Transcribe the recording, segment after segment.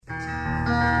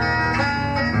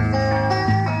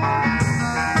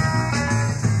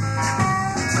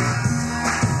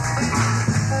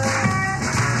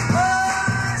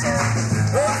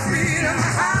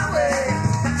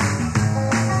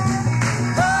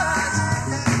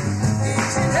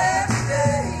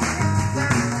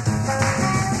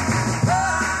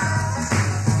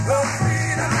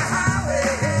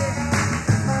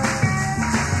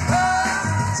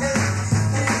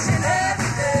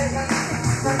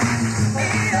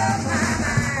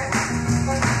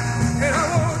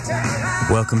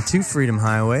Welcome to Freedom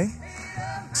Highway.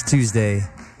 It's Tuesday,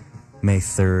 May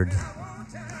 3rd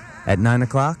at 9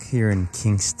 o'clock here in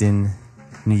Kingston,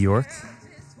 New York.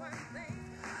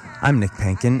 I'm Nick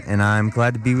Pankin, and I'm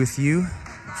glad to be with you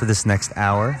for this next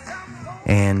hour.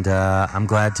 And I'm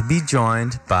glad to be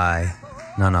joined by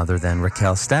none other than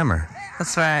Rakel Stammer.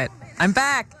 That's right. I'm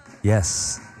back.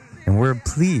 Yes, and we're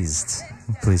pleased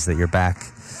that you're back.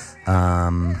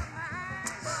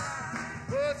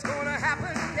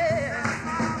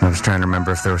 I was trying to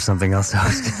remember if there was something else I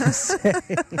was going to say.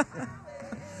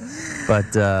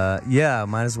 But, yeah,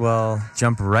 might as well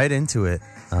jump right into it.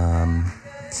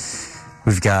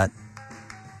 We've got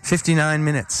 59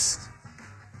 minutes,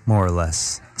 more or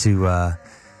less, to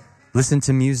listen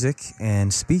to music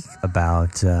and speak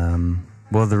about, the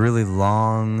really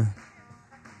long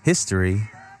history,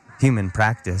 human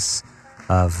practice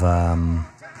of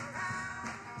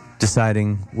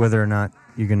deciding whether or not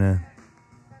you're going to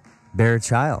bear a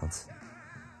child.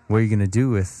 What are you going to do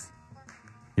with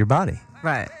your body?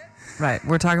 Right.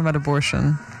 We're talking about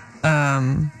abortion.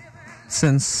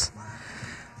 Since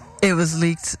it was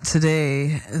leaked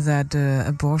today that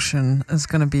abortion is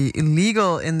going to be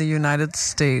illegal in the United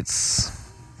States.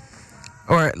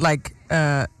 Or at least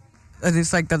that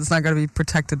it's not going to be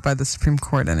protected by the Supreme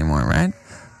Court anymore, right?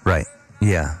 Right.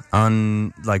 Yeah.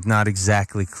 Not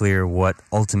exactly clear what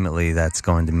ultimately that's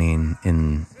going to mean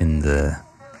in the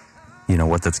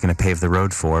what that's going to pave the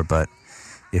road for, but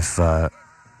if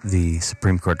the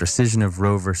Supreme Court decision of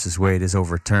Roe versus Wade is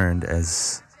overturned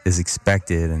as is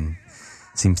expected and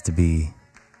seems to be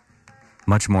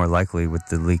much more likely with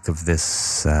the leak of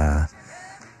this, I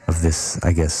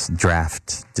guess,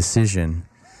 draft decision,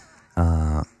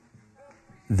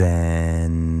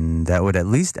 then that would at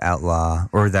least outlaw,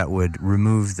 or that would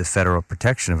remove the federal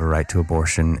protection of a right to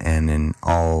abortion, and in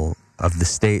all of the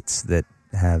states that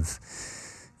have,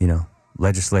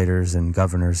 legislators and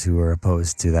governors who are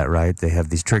opposed to that right, they have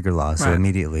these trigger laws. Right. So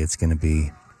immediately it's going to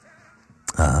be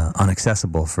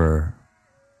unaccessible for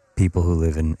people who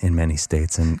live in many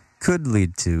states, and could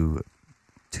lead to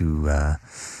I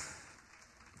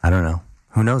don't know,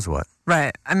 who knows what.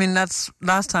 Right. I mean, that's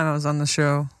last time I was on the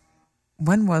show.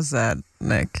 When was that,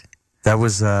 Nick? That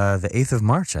was the 8th of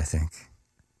March, I think.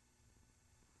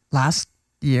 Last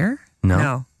year?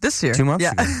 No. This year. 2 months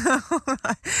ago.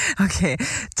 Okay,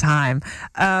 time.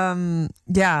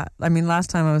 Last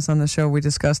time I was on the show, we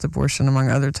discussed abortion among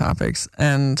other topics,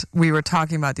 and we were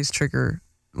talking about these trigger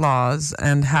laws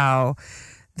and how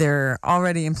they're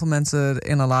already implemented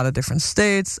in a lot of different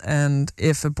states, and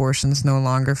if abortion is no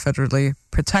longer federally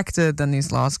protected, then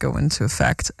these laws go into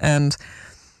effect. And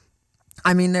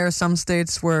I mean, there are some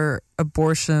states where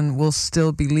abortion will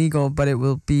still be legal, but it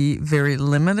will be very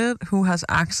limited who has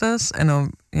access.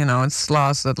 And, it's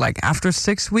laws that, after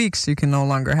 6 weeks, you can no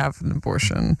longer have an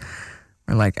abortion.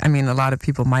 Or, a lot of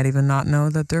people might even not know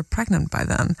that they're pregnant by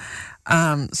then.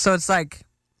 So it's I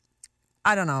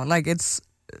don't know. It's,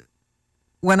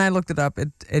 when I looked it up,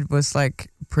 it was,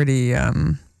 pretty,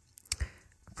 let's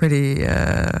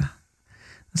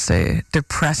say,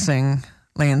 depressing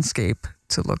landscape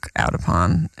to look out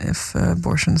upon if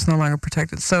abortion is no longer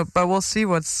protected. But we'll see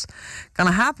what's going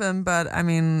to happen. But I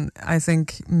mean, I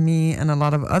think me and a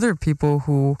lot of other people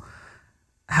who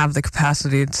have the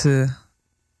capacity to,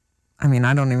 I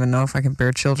don't even know if I can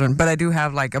bear children, but I do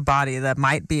have a body that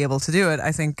might be able to do it.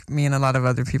 I think me and a lot of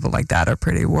other people like that are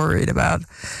pretty worried about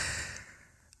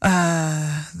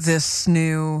this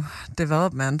new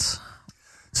development.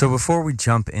 So before we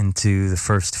jump into the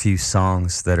first few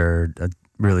songs that are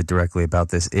really directly about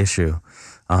this issue,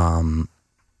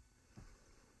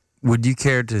 would you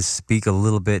care to speak a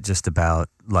little bit just about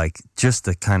just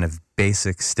a kind of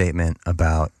basic statement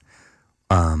about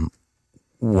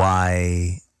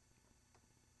why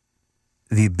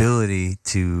the ability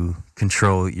to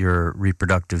control your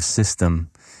reproductive system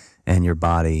and your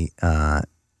body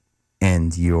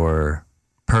and your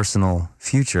personal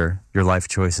future, your life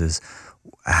choices,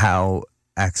 how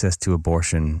access to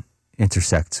abortion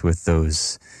intersects with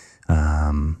those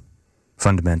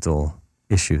fundamental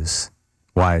issues,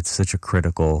 why it's such a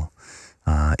critical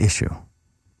issue?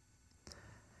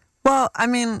 Well, I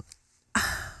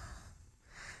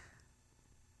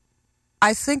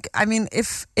think,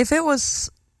 if it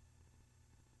was,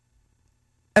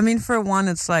 for one,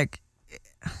 it's there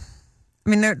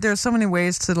are so many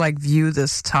ways to view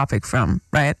this topic from,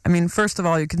 right? First of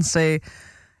all, you can say,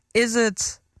 is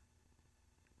it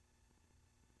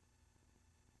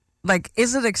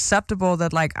acceptable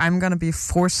that I'm going to be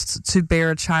forced to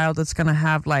bear a child that's going to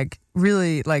have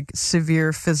really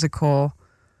severe physical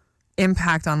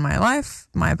impact on my life,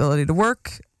 my ability to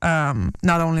work,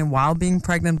 not only while being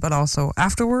pregnant, but also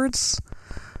afterwards.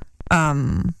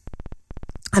 And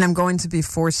I'm going to be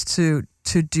forced to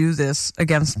do this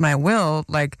against my will,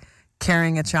 like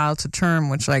carrying a child to term,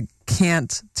 which like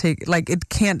can't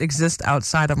exist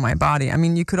outside of my body. I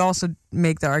mean, you could also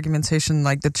make the argumentation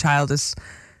like the child is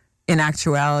in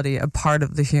actuality a part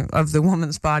of the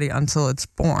woman's body until it's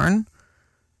born.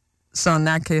 So in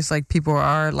that case, like people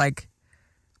are like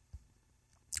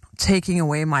taking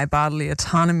away my bodily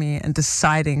autonomy and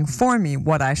deciding for me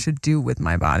what I should do with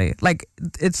my body. Like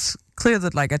it's clear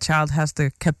that like a child has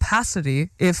the capacity,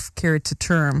 if carried to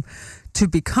term, to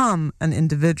become an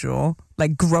individual,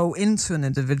 like grow into an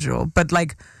individual. But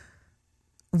like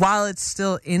while it's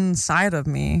still inside of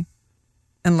me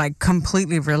and like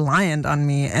completely reliant on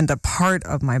me and a part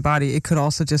of my body, it could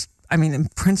also just, I mean, in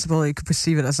principle, you could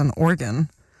perceive it as an organ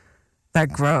that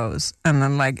grows and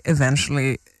then like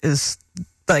eventually is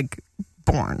like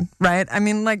born, right? I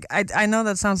mean, like I know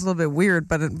that sounds a little bit weird,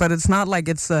 but it's not like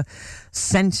it's a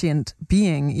sentient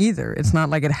being either. It's not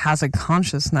like it has a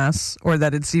consciousness or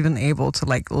that it's even able to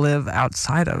like live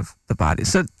outside of the body.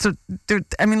 So there,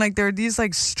 I mean, like there are these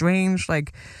like strange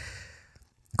like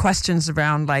questions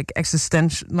around like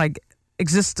existence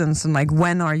and like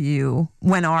when are you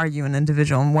an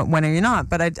individual and when are you not?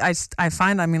 But I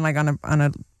find, I mean, like on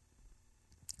a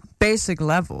basic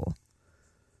level,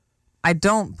 I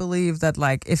don't believe that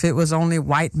like if it was only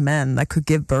white men that could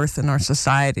give birth in our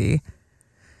society,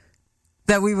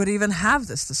 that we would even have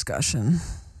this discussion,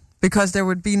 because there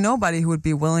would be nobody who would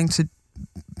be willing to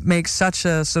make such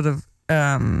a sort of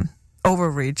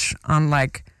overreach on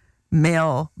like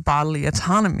male bodily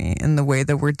autonomy in the way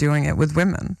that we're doing it with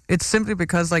women. It's simply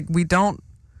because like we don't,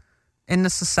 in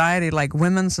the society, like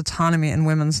women's autonomy and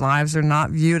women's lives are not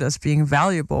viewed as being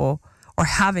valuable or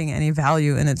having any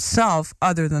value in itself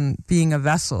other than being a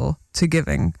vessel to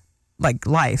giving like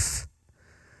life.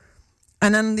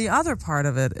 And then the other part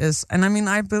of it is, and I mean,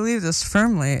 I believe this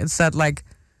firmly, it's that like,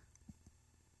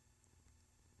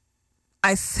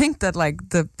 I think that like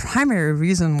the primary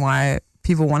reason why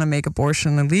people want to make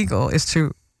abortion illegal is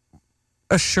to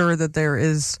assure that there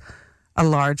is a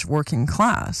large working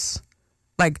class.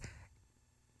 Like,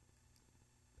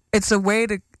 it's a way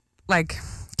to like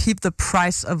keep the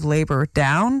price of labor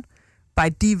down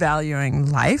by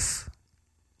devaluing life,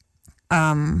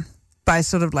 by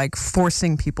sort of like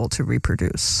forcing people to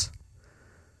reproduce,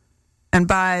 and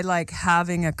by like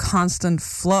having a constant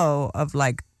flow of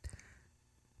like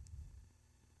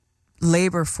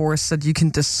labor force that you can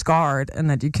discard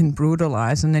and that you can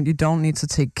brutalize and that you don't need to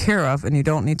take care of and you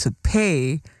don't need to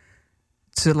pay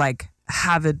to like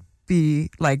have it be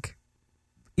like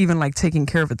even like taking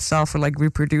care of itself or like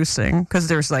reproducing, because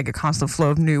there's like a constant flow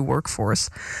of new workforce,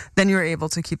 then you're able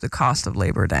to keep the cost of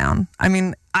labor down. I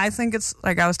mean, I think it's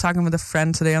like, I was talking with a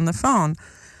friend today on the phone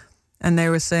and they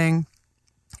were saying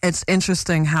it's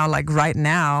interesting how like right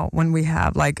now when we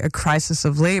have like a crisis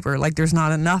of labor, like there's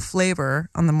not enough labor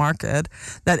on the market,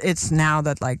 that it's now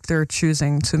that like they're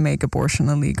choosing to make abortion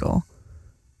illegal.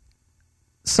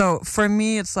 So for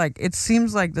me, it's like, it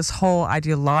seems like this whole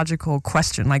ideological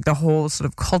question, like the whole sort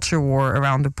of culture war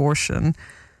around abortion,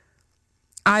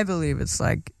 I believe it's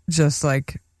like just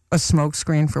like a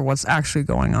smokescreen for what's actually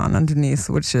going on underneath,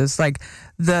 which is like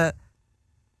the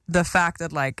fact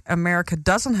that like America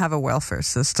doesn't have a welfare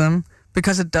system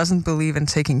because it doesn't believe in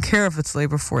taking care of its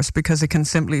labor force, because it can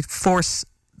simply force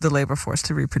the labor force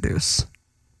to reproduce.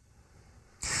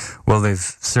 Well,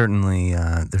 there's certainly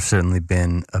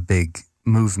been a big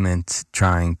movement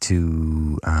trying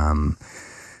to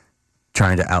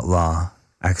outlaw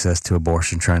access to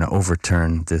abortion, trying to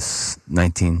overturn this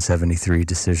 1973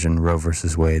 decision, Roe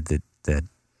versus Wade, that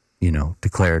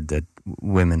declared that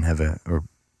women have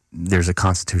there's a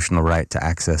constitutional right to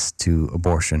access to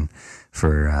abortion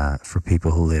for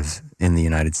people who live in the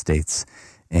United States.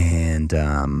 And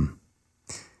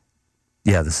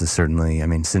this is certainly, I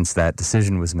mean, since that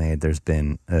decision was made, there's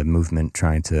been a movement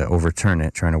trying to overturn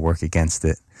it, trying to work against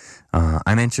it.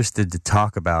 I'm interested to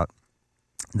talk about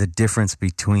the difference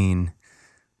between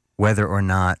whether or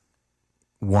not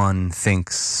one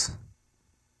thinks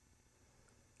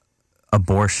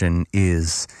abortion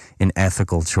is an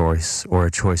ethical choice or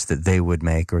a choice that they would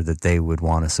make or that they would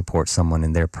want to support someone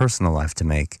in their personal life to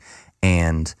make,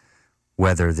 and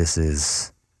whether this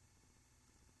is,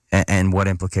 and what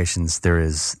implications there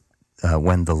is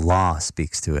when the law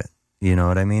speaks to it. You know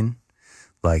what I mean?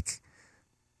 Like,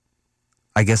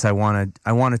 I guess I want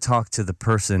to talk to the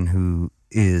person who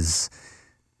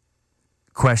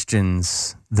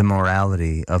questions the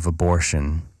morality of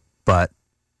abortion, but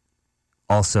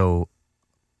also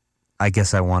I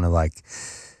guess I want to like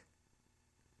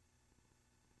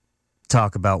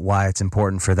talk about why it's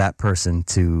important for that person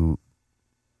to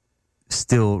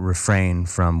still refrain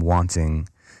from wanting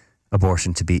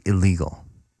abortion to be illegal.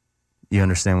 You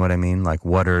understand what I mean? Like,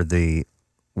 what are the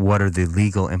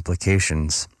legal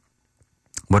implications?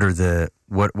 What's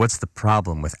the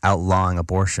problem with outlawing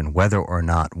abortion, whether or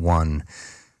not one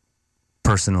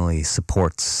personally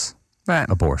supports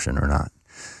abortion or not?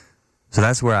 So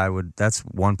that's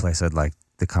one place I'd like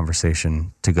the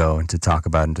conversation to go and to talk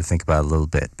about and to think about a little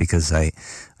bit, because I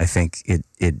think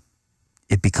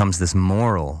it becomes this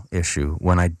moral issue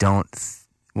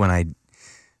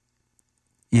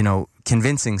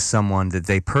convincing someone that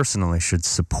they personally should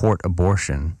support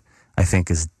abortion, I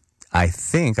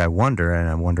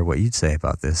wonder what you'd say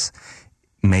about this,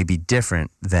 may be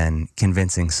different than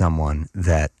convincing someone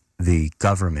that the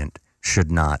government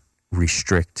should not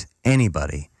restrict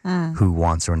anybody who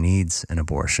wants or needs an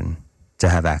abortion to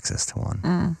have access to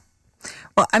one.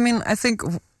 Well,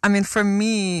 for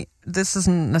me, this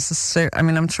isn't necessary.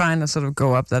 I'm trying to sort of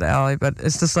go up that alley, but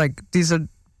it's just like, these are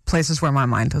places where my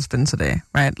mind has been today,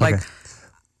 right? Like,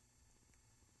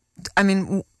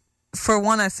 okay. For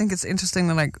one, I think it's interesting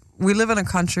that, like, we live in a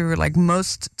country where, like,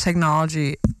 most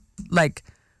technology, like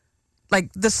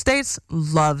the States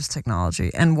loves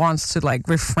technology and wants to, like,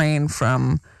 refrain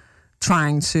from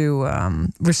trying to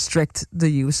restrict the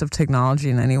use of technology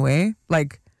in any way.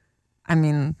 Like,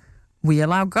 we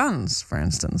allow guns, for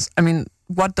instance.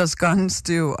 What does guns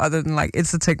do other than, like,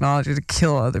 it's the technology to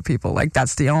kill other people? Like,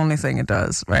 that's the only thing it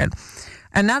does, right?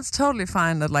 And that's totally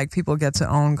fine that, like, people get to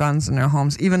own guns in their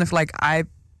homes, even if, like, I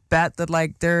bet that,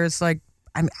 like, there's, like,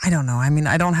 I don't know.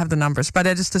 I don't have the numbers, but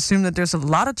I just assume that there's a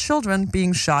lot of children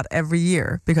being shot every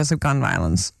year because of gun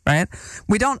violence, right?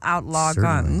 We don't outlaw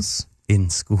guns in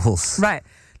schools. Right.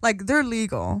 Like, they're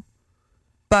legal,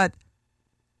 but,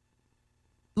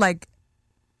 like,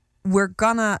 we're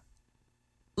gonna,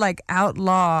 like,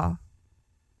 outlaw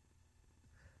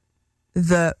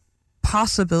the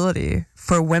possibility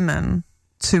for women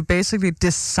to basically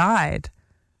decide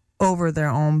over their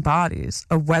own bodies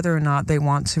of whether or not they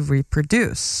want to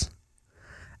reproduce.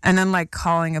 And then, like,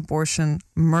 calling abortion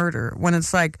murder, when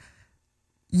it's like,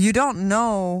 you don't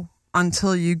know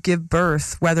until you give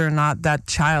birth whether or not that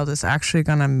child is actually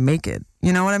gonna make it.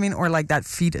 You know what I mean? Or, like, that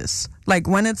fetus. Like,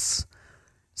 when it's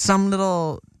some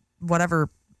little whatever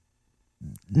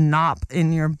knot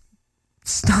in your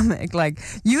stomach, like,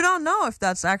 you don't know if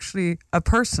that's actually a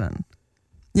person,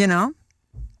 you know?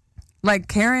 Like,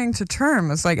 carrying to term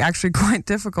is, like, actually quite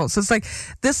difficult. So it's like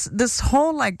this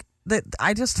whole, like,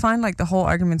 I just find, like, the whole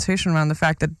argumentation around the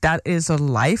fact that that is a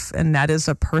life and that is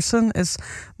a person is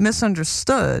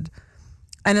misunderstood.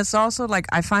 And it's also, like,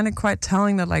 I find it quite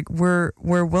telling that, like, we're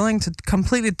willing to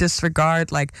completely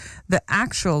disregard, like, the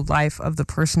actual life of the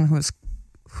person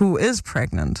who is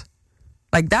pregnant.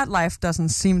 Like, that life doesn't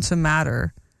seem to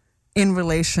matter in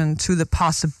relation to the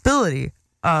possibility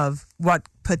of what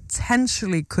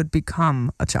potentially could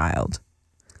become a child.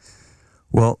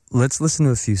 Well, let's listen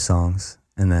to a few songs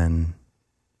and then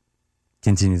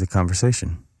continue the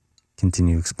conversation,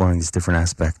 continue exploring these different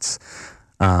aspects.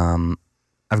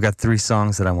 I've got 3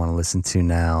 songs that I want to listen to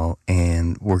now,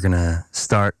 and we're going to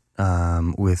start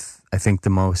with, I think,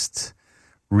 the most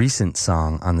recent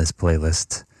song on this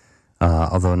playlist,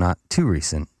 although not too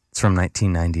recent. It's from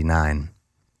 1999.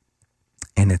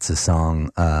 And it's a song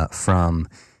from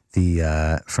the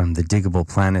Digable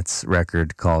Planets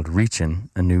record called Reachin,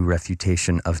 A New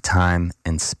Refutation of Time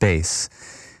and Space.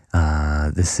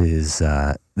 This is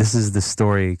the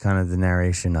story, kind of the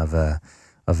narration of a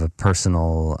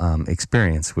personal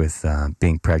experience with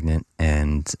being pregnant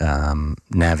and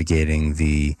navigating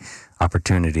the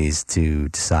opportunities to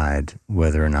decide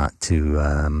whether or not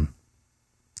to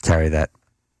carry that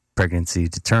pregnancy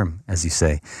to term, as you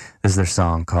say. This is their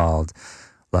song called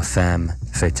La Femme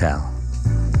Fatale.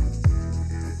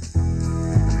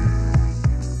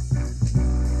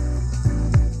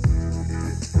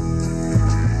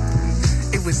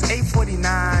 It was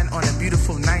 8:49 on a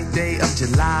beautiful ninth day of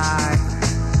July.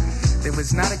 There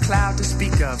was not a cloud to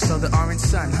speak of, so the orange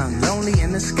sun hung lonely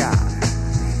in the sky.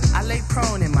 I lay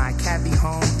prone in my cabby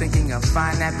home, thinking of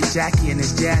fine nappy Jackie and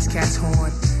his jazz cat's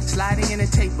horn, sliding in a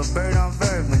tape of Bird on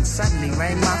Verb when suddenly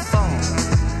rang my phone.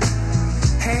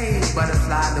 Hey,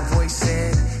 butterfly, the voice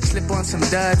said, slip on some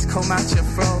duds, comb out your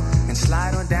fro, and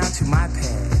slide on down to my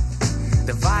pad.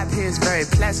 The vibe here is very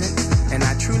pleasant, and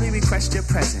I truly request your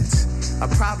presence. A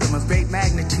problem of great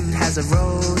magnitude has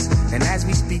arose, and as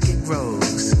we speak it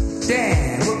grows.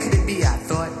 Damn, what could it be, I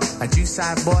thought? A juice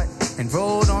I bought, and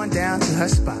rolled on down to her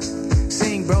spot.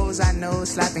 Seeing bros I know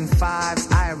slapping fives,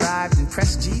 I arrived and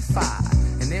pressed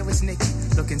G5. And there was Nikki,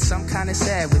 looking some kind of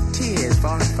sad with tears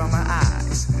falling from her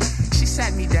eyes. She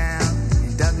sat me down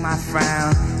and dug my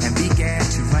frown and began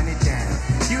to run it down.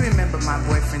 You remember my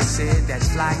boyfriend Sid, that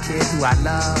fly kid who I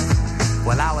love?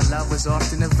 Well, our love was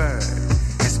often a verb,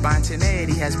 and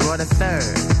spontaneity has brought a third.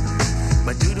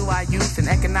 But due to our youth and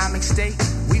economic state,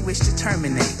 we wish to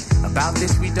terminate. About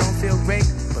this we don't feel great,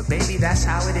 but baby, that's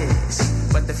how it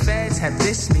is. But the feds have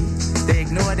dissed me, they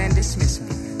ignored and dismissed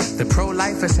me. The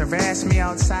pro-lifers harassed me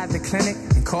outside the clinic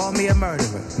and called me a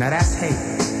murderer. Now that's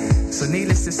hate. So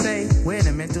needless to say, we're in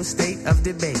a mental state of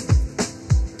debate.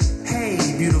 Hey,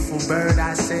 beautiful bird,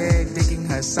 I said, digging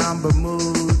her somber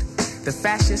mood. The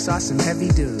fascists are some heavy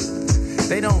dudes.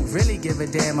 They don't really give a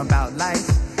damn about life.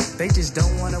 They just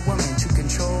don't want a woman to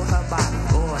control her body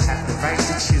or have the right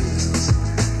to choose.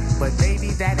 But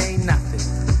baby, that ain't nothing.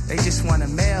 They just want a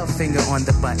male finger on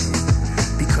the button.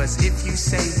 Because if you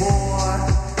say war,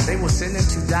 they will send them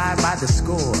to die by the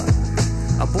score.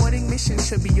 Aborting mission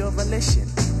should be your volition.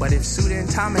 But if Suda and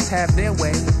Thomas have their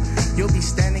way, you'll be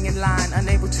standing in line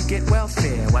unable to get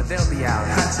welfare while they'll be out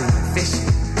hunting and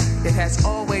fishing. It has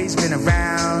always been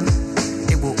around.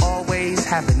 It will always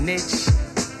have a niche.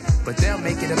 But they'll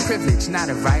make it a privilege, not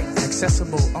a right,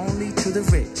 accessible only to the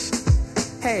rich.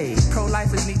 Hey,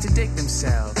 pro-lifers need to dig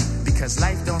themselves, because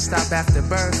life don't stop after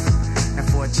birth. And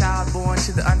for a child born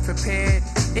to the unprepared,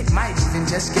 it might even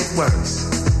just get worse.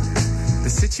 The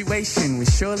situation would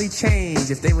surely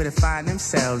change if they were to find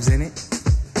themselves in it.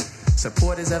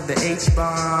 Supporters of the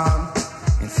H-bomb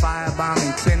and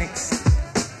firebombing clinics.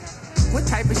 What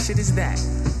type of shit is that?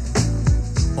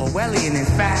 Orwellian, in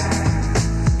fact.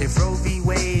 If Roe v.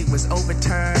 Wade was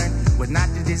overturned, would not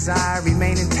the desire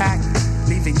remain intact,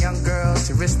 leaving young girls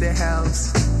to risk their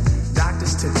health,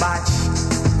 doctors to botch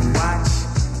and watch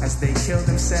as they kill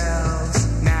themselves?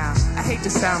 Now, I hate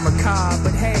to sound macabre,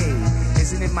 but hey,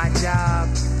 isn't it my job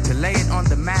to lay it on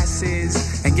the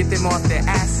masses and get them off their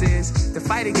asses to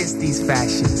fight against these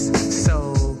fascists?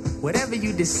 So, whatever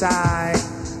you decide,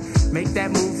 make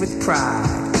that move with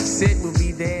pride. Sid will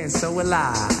be there and so will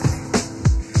I.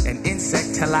 An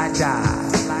insect till I die.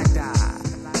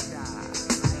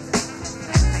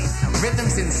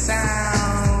 Rhythms and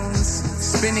sounds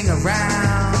spinning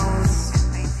around.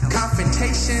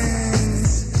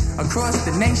 Confrontations across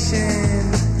the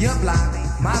nation. Your block,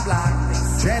 my block,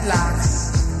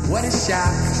 dreadlocks. What a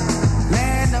shock.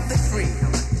 Land of the free,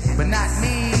 but not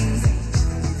me.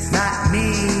 Not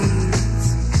me.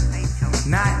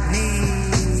 Not me.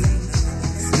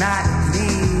 Not me.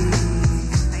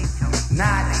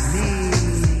 Not me,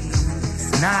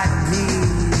 not me,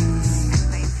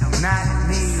 not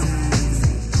me, not me,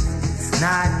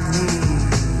 not me,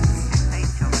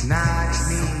 not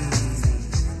me.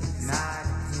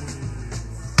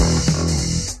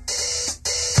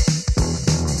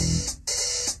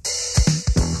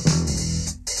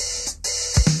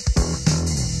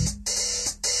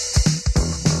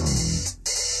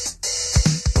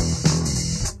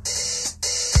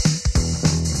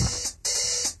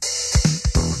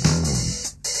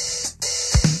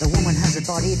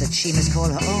 Body that she must call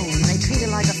her own. They treat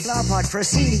her like a flower pot for a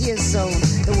seed he has sown.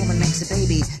 The woman makes a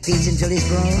baby, feeds him till he's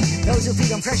grown. Those who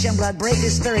feed on flesh and blood break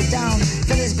his spirit down,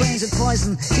 fill his brains with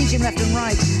poison, teach him left and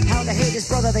right. How to hate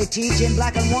his brother they teach in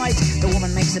black and white. The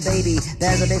woman makes a baby,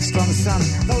 there's a big strong son.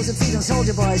 Those who feed on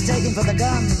soldier boys take him for the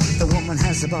gun. The woman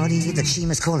has a body that she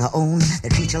must call her own.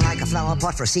 They treat her like a flower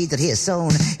pot for a seed that he has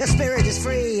sown. Your spirit is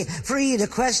free, free to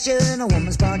question. A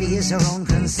woman's body is her own,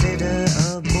 consider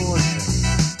abortion.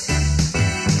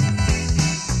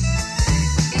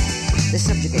 They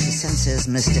subjugate his senses,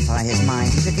 mystify his mind.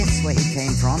 He forgets where he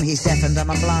came from, he's deaf and dumb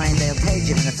and blind. They'll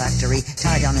cage him in a factory,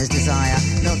 tie down his desire,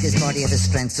 milk his body of his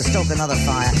strength to stoke another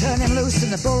fire. Turn him loose in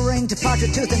the bull ring to fight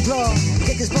with tooth and claw.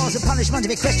 Kick his balls of punishment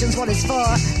if he questions what it's for.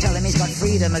 Tell him he's got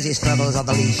freedom as he struggles on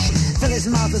the leash. Fill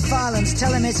his mouth with violence,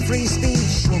 tell him it's free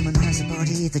speech. Woman has a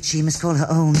body that she must call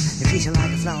her own. They treat her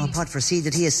like a flower pot for seed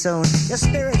that he has sown. Your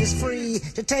spirit is free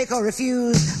to take or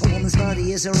refuse. A woman's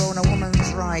body is her own, a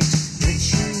woman's right to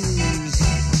choose.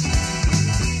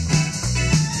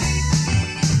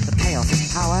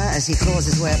 Power as he claws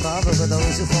his way above over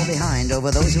those who fall behind,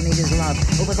 over those who need his love,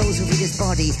 over those who feed his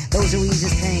body, those who ease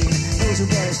his pain, those who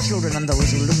bear his children and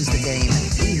those who lose the game.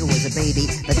 He who was a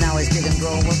baby but now is big and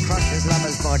grown will crush his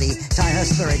lover's body, tie her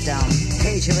spirit down,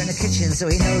 cage her in the kitchen so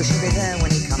he knows she'll be there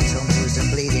when he comes home bruised and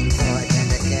bleeding for her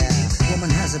tender care. Woman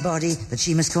has a body that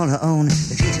she must call her own.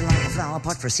 They treat her like a flower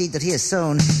pot for seed that he has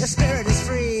sown. The spirit is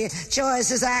free, choice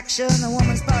is action. A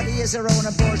woman's body is her own,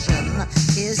 abortion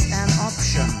is an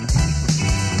option.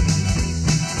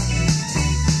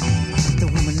 The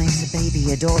woman makes a baby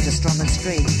baby, a daughter strong and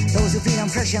straight. Those who feed on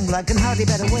fresh young blood can hardly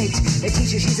bear to wait. They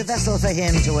teach her she's a vessel for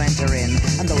him to enter in.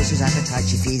 And those whose appetite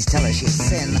she feeds tell her she's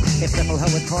sin. They cripple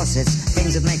her with corsets,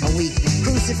 things that make her weak.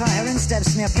 Crucify her instead,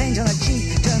 smear paint on her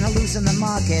cheek. Turn her loose in the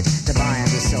market to buy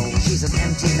and be sold. She's an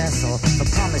empty vessel for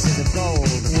promises of gold.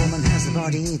 The woman has a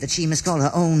body that she must call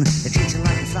her own. They treat her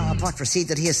like a flower pot for seed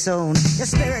that he has sown. Your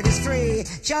spirit is free,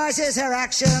 choice is her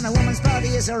action. A woman's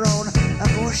body is her own.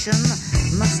 Abortion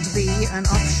must be an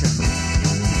option.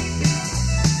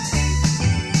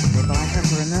 They buy her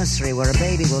for a nursery where a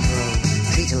baby will grow.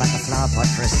 Treat her like a flower pot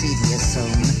for a seed he has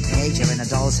sown. Cage her in a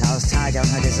doll's house, tie down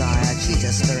her desire. Cheat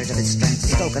her spirit of its strength to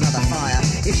stoke another fire.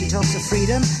 If she talks of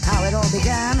freedom, how it all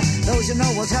began, those who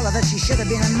know will tell her that she should have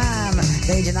been a man.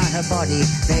 They deny her body,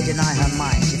 they deny her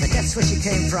mind. She forgets where she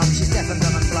came from, she's deaf and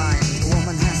dumb and blind. A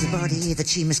woman has a body that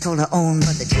she must call her own,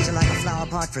 but they treat her like a flower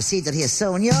pot for seed that he has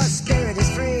sown. Your spirit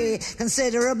is free,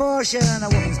 consider abortion.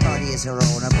 A woman's body is her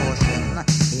own, abortion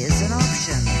is an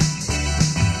option.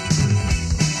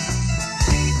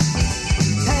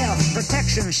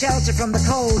 Protection, shelter from the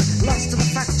cold, lost to the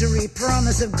factory,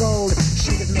 promise of gold.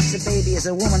 She that makes a baby is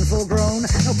a woman full grown.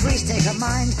 No priest take her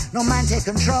mind, no man take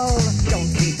control. Don't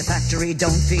feed the factory,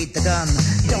 don't feed the gun.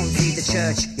 Don't feed the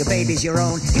church, your baby's your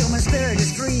own. Human spirit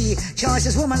is free, choice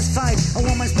is woman's fight. A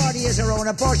woman's body is her own,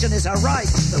 abortion is her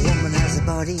right. The woman has a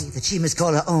body that she must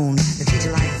call her own. They treat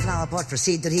her like a flower pot for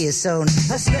seed that he has sown.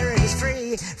 Her spirit is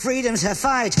free, freedom's her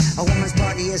fight. A woman's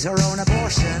body is her own,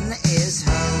 abortion is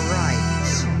her right.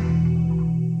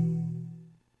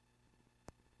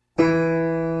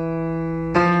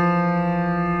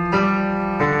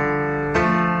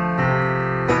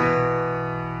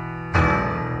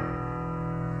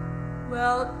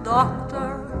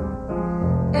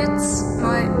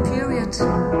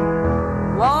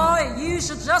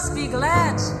 Be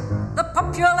glad the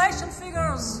population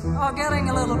figures are getting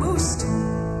a little boost.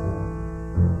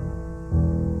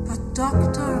 But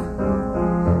doctor,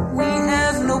 we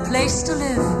have no place to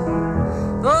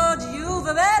live. But you've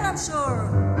a bed, I'm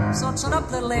sure. So shut up,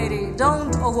 little lady,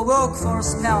 don't overwork for a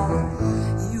spell.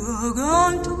 You're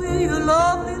going to be a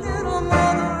lovely little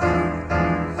mother.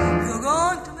 You're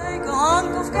going to make a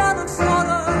hunk of canned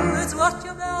fodder. It's what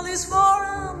your belly's for,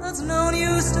 and that's no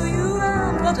use to you.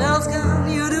 And what else can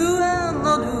you do? And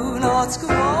I'll do not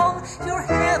school. You're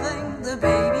having the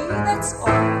baby, that's all.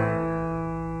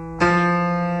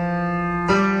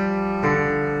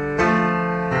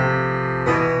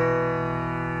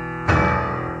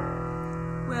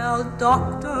 Well,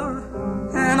 doctor,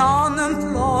 an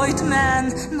unemployed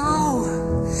man, no,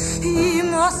 he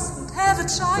mustn't have a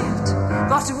child.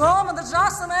 But a woman that's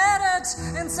just an added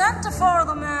incentive for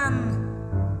the man.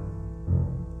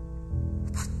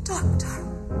 But doctor,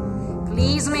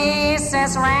 please,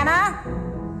 Mrs. Rana,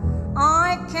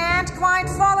 I can't quite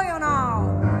follow you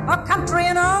now. A country,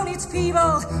 you know, needs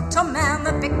people to man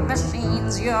the big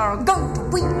machines. You're going to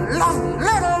be a lovely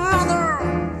little mother.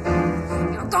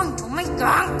 You're going to make a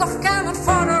hunk of canned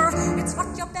fodder. It's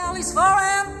what your belly's for,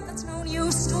 and that's no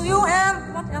use to you.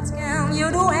 And what else can you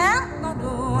do? And no,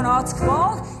 do not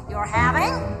squall. You're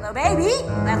having the baby,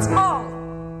 that's all.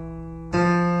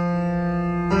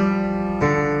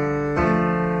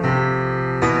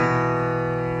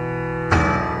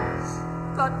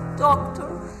 Doctor,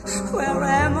 where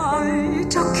am I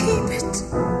to keep it?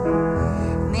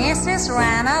 Mrs.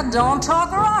 Rana, don't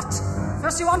talk rot.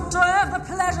 First you want to have the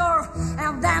pleasure,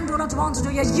 and then do not want to do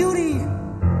your duty.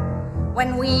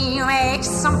 When we make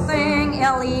something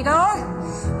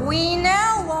illegal, we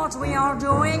know what we are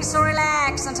doing, so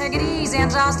relax and take it easy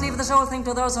and just leave this whole thing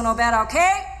to those who know better,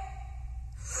 okay?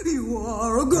 You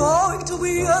are going to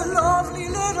be a lovely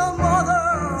little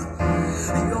mother.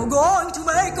 You're going to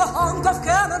make a hunk of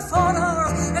canned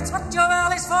fodder. It's what your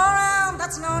belly's for, and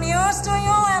that's no news to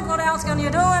you. And what else can you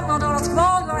do? And what else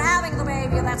small? You're having the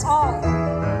baby, that's all.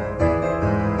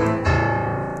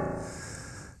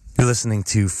 You're listening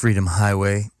to Freedom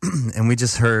Highway, and we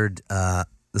just heard the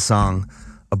song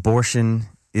 "Abortion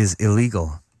is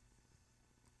Illegal,"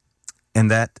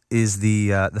 and that is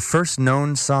the first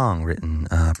known song written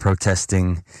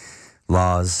protesting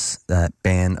laws that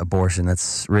ban abortion.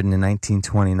 That's written in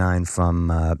 1929 from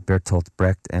Bertolt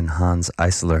Brecht and Hans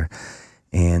Eisler.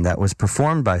 And that was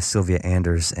performed by Sylvia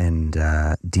Anders and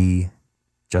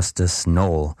Justus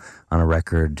Noll on a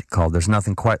record called There's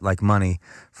Nothing Quite Like Money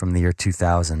from the year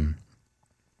 2000.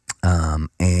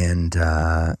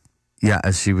 Yeah,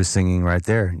 as she was singing right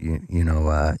there, you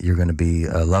know, you're going to be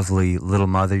a lovely little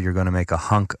mother. You're going to make a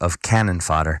hunk of cannon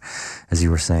fodder, as you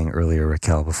were saying earlier,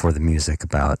 Rakel, before the music,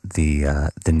 about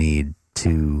the need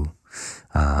to,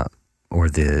 or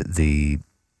the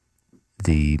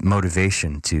the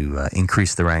motivation to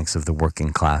increase the ranks of the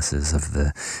working classes of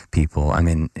the people. I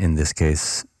mean, in this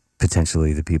case,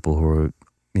 potentially the people who were,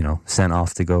 sent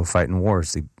off to go fight in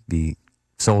wars, to be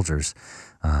soldiers,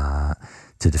 to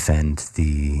defend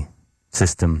the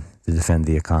system, to defend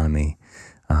the economy.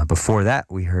 Before that,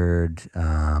 we heard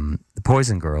the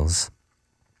Poison Girls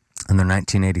and their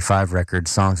 1985 record,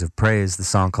 Songs of Praise, the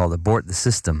song called Abort the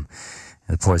System.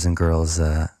 The Poison Girls,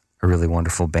 a really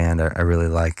wonderful band. I really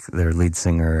like their lead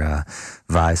singer,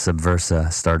 Vi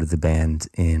Subversa, started the band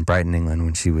in Brighton, England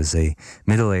when she was a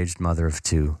middle-aged mother of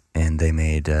two, and they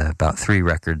made about 3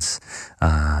 records,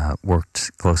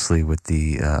 worked closely with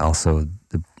also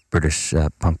the British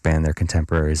punk band, their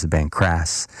contemporaries, the band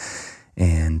Crass.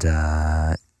 And,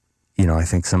 I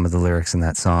think some of the lyrics in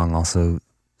that song also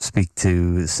speak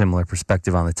to a similar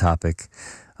perspective on the topic.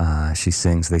 She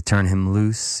sings, they turn him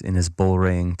loose in his bull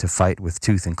ring to fight with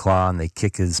tooth and claw, and they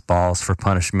kick his balls for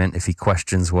punishment if he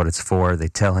questions what it's for. They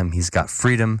tell him he's got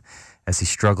freedom as he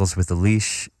struggles with the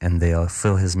leash, and they'll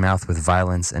fill his mouth with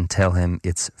violence and tell him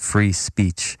it's free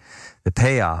speech. The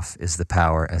payoff is the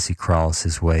power as he crawls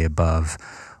his way above,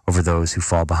 over those who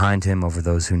fall behind him, over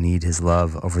those who need his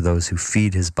love, over those who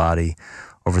feed his body,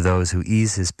 over those who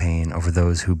ease his pain, over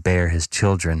those who bear his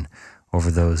children,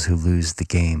 over those who lose the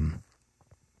game.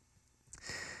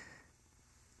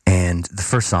 And the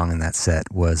first song in that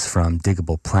set was from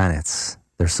Digable Planets,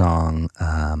 their song,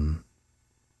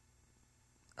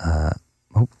 I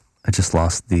just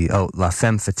lost La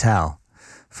Femme Fatale,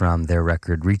 from their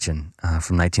record Reachin,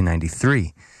 from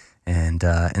 1993. And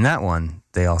in that one,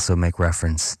 they also make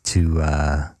reference to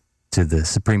the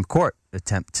Supreme Court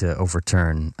attempt to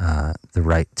overturn the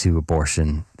right to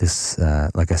abortion. This,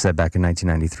 like I said, back in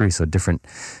 1993. So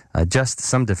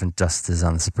some different justices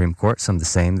on the Supreme Court, some the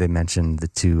same. They mentioned the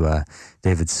two,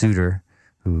 David Souter,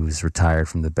 who's retired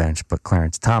from the bench, but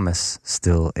Clarence Thomas,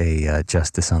 still a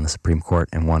justice on the Supreme Court,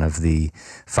 and one of the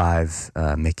 5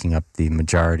 making up the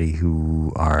majority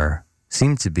who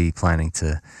seem to be planning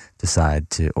to decide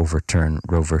to overturn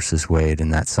Roe versus Wade.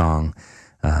 In that song,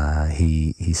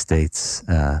 he states,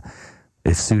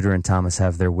 if Souter and Thomas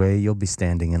have their way, you'll be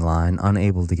standing in line,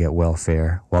 unable to get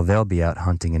welfare, while they'll be out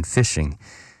hunting and fishing.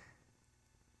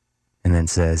 And then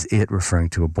says, it, referring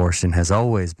to abortion, has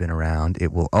always been around.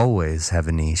 It will always have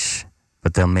a niche,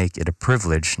 but they'll make it a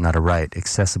privilege, not a right,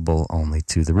 accessible only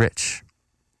to the rich.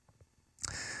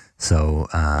 So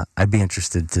I'd be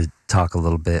interested to talk a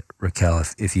little bit,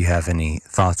 Rakel, if you have any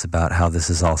thoughts about how this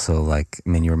is also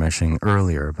you were mentioning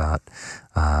earlier about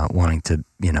wanting to,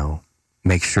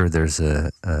 make sure there's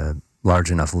a large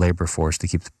enough labor force to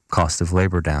keep the cost of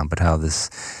labor down, but how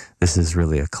this is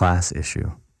really a class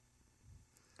issue.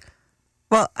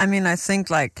 Well, I think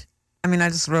I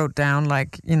just wrote down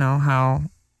how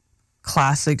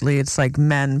classically it's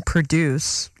men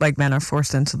produce, men are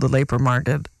forced into the labor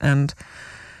market and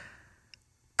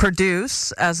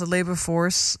produce as a labor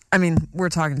force. We're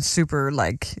talking super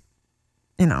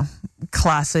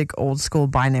classic old school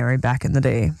binary back in the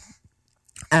day.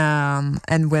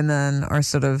 And women are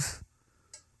sort of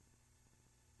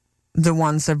the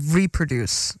ones that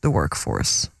reproduce the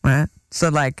workforce, right? So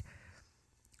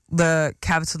the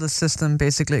capitalist system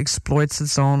basically exploits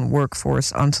its own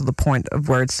workforce unto the point of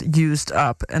where it's used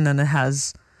up, and then it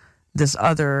has this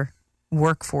other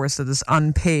workforce that is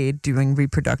unpaid doing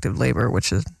reproductive labor,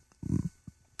 which is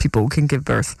people who can give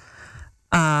birth.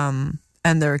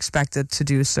 And they're expected to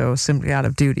do so simply out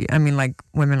of duty.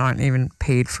 Women aren't even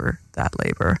paid for that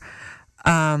labor.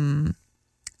 And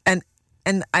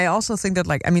I also think that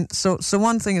so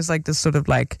one thing is this sort of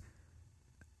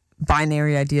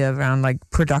binary idea around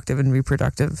productive and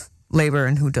reproductive labor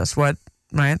and who does what,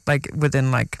 right?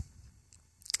 Within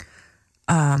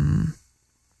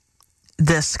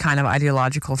this kind of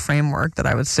ideological framework that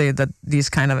I would say that these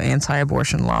kind of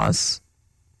anti-abortion laws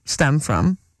stem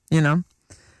from,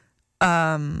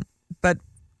 but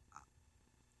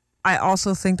I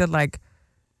also think that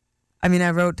I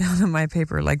wrote down in my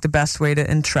paper the best way to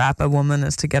entrap a woman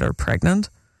is to get her pregnant.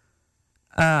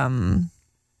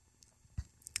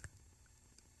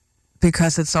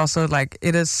 Because it's also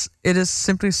it is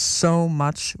simply so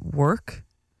much work.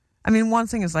 One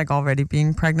thing is already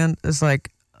being pregnant is a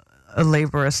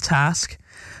laborious task,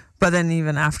 but then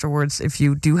even afterwards, if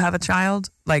you do have a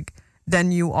child,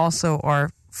 then you also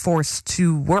are forced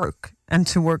to work and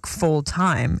to work full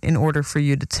time in order for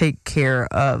you to take care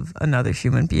of another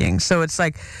human being. So it's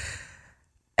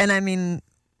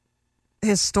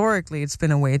historically, it's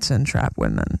been a way to entrap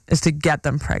women, is to get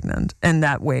them pregnant. And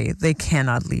that way, they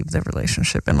cannot leave their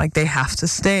relationship. And they have to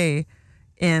stay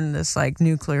in this like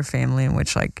nuclear family in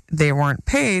which like they weren't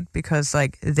paid because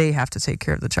like they have to take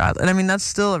care of the child. And I mean, that's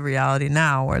still a reality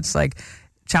now where it's like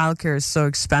childcare is so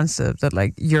expensive that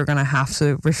like you're going to have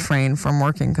to refrain from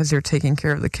working because you're taking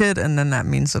care of the kid. And then that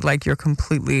means that like you're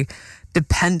completely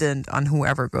dependent on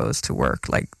whoever goes to work,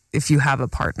 like if you have a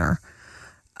partner.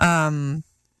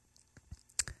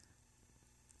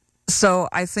 So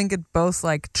I think it both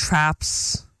like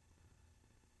traps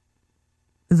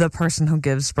the person who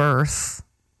gives birth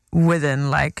within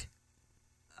like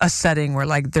a setting where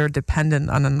like they're dependent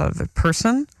on another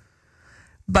person,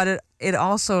 but it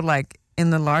also like in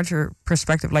the larger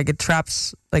perspective, like it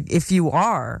traps, like if you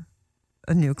are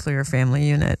a nuclear family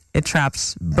unit, it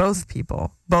traps both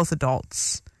people, both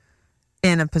adults,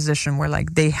 in a position where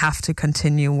like they have to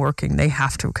continue working, they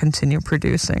have to continue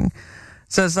producing.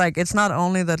 So it's like, it's not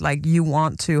only that like you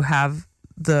want to have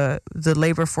the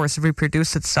labor force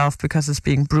reproduce itself because it's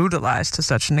being brutalized to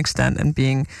such an extent and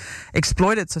being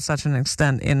exploited to such an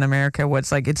extent in America where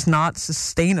it's like it's not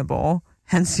sustainable.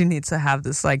 Hence you need to have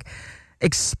this like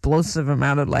explosive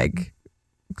amount of like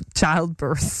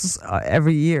childbirths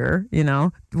every year, you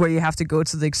know, where you have to go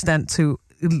to the extent to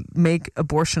make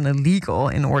abortion illegal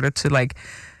in order to like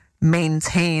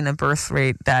maintain a birth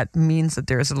rate that means that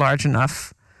there's a large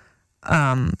enough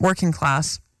working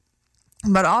class.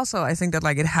 But also, I think that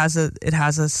like it has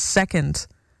a second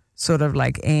sort of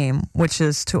like aim, which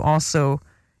is to also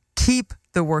keep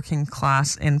the working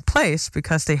class in place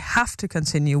because they have to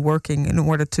continue working in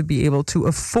order to be able to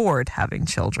afford having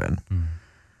children.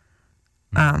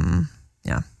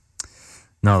 Yeah.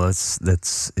 No, it's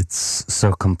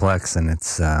so complex, and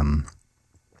it's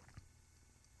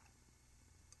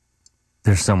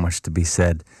there's so much to be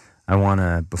said. I want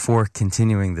to, before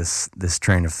continuing this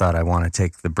train of thought, I want to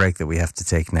take the break that we have to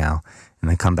take now and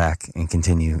then come back and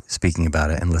continue speaking about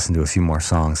it and listen to a few more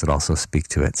songs that also speak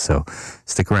to it. So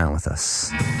stick around with us.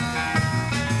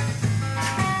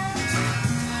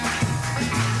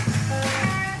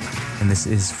 And this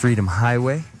is Freedom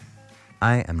Highway.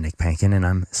 I am Nick Pankin, and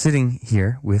I'm sitting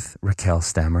here with Rakel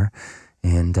Stammer,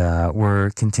 and we're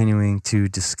continuing to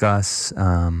discuss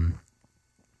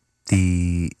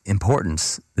the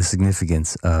importance, the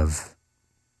significance of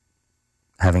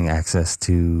having access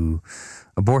to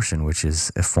abortion, which is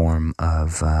a form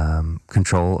of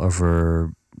control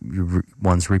over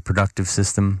one's reproductive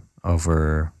system,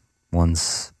 over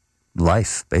one's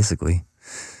life, basically.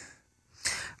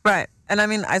 Right. And I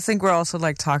mean, I think we're also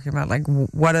like talking about like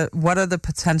what are the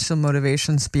potential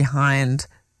motivations behind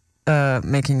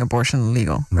making abortion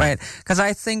legal, right? Because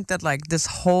I think that like this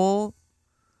whole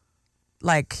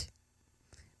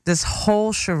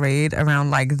charade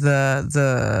around like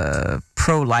the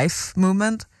pro-life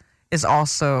movement is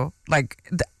also like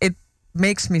it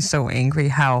makes me so angry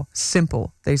how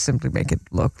simple they simply make it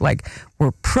look. Like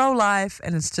we're pro-life,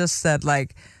 and it's just that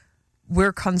like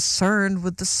we're concerned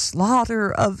with the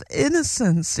slaughter of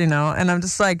innocents, you know? And I'm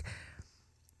just like,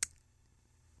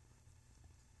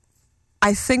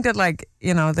 I think that like,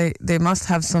 you know, they must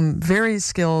have some very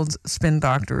skilled spin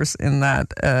doctors in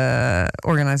that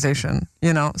organization,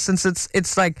 you know, since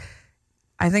it's like,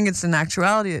 I think it's in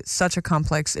actuality, it's such a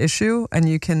complex issue, and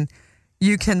you can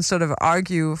sort of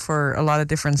argue for a lot of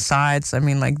different sides. I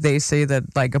mean, like they say that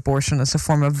like abortion is a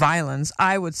form of violence.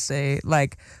 I would say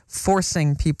like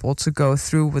forcing people to go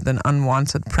through with an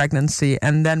unwanted pregnancy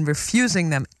and then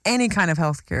refusing them any kind of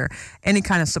healthcare, any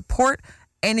kind of support,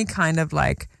 any kind of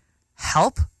like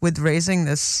help with raising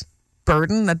this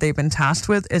burden that they've been tasked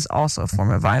with is also a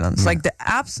form of violence. Like the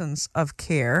absence of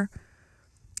care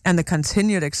and the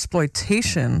continued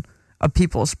exploitation of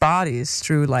people's bodies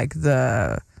through like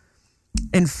the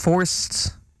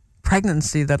enforced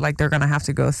pregnancy that like they're going to have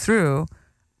to go through,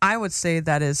 I would say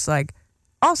that is like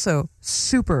also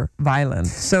super violent.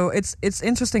 So it's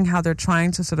interesting how they're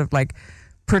trying to sort of like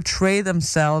portray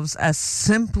themselves as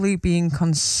simply being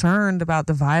concerned about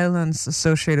the violence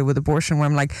associated with abortion,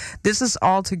 when I'm like, this is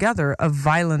altogether a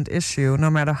violent issue no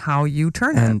matter how you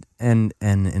turn it. And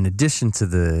in addition to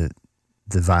the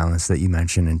violence that you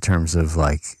mentioned in terms of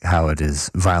like how it is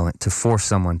violent to force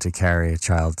someone to carry a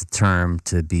child to term,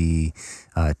 to be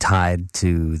tied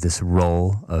to this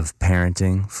role of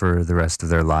parenting for the rest of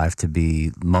their life, to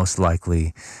be most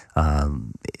likely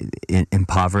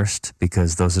impoverished,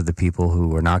 because those are the people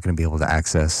who are not going to be able to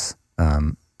access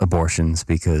abortions,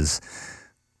 because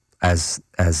as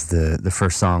the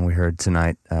first song we heard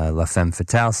tonight, La Femme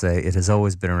Fatale, say, it has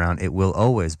always been around, it will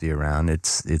always be around.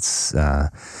 It's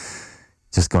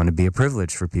just going to be a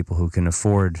privilege for people who can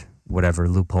afford whatever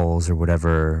loopholes or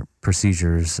whatever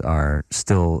procedures are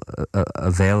still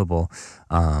available.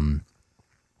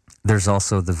 there's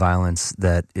also the violence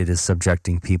that it is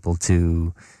subjecting people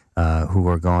to who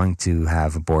are going to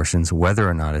have abortions, whether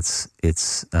or not it's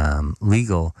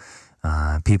legal.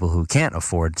 People who can't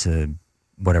afford to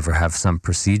have some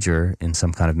procedure in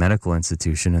some kind of medical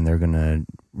institution, and they're going to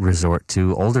resort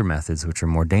to older methods, which are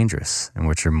more dangerous and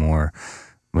which are more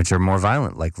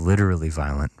violent, like literally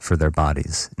violent for their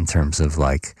bodies, in terms of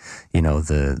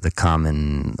the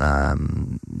common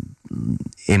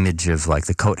image of like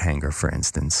the coat hanger, for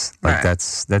instance. Like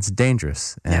that's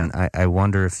dangerous. And I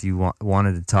wonder if you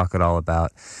wanted to talk at all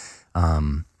about,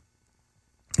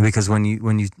 because when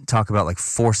you talk about like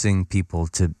forcing people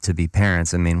to be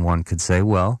parents, I mean, one could say,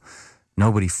 well,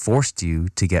 nobody forced you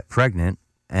to get pregnant,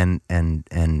 and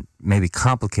maybe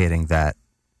complicating that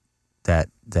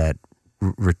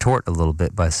retort a little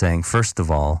bit by saying, first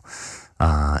of all,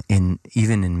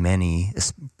 even in many,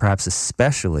 perhaps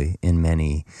especially in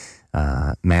many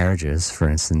marriages, for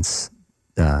instance,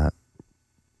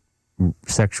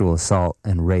 sexual assault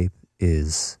and rape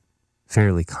is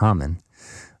fairly common.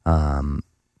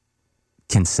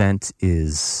 Consent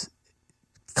is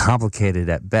complicated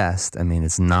at best. I mean,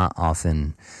 it's not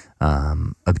often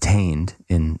obtained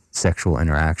in sexual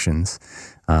interactions.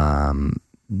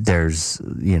 There's,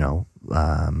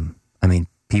 I mean,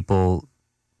 people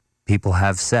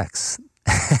have sex,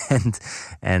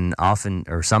 and often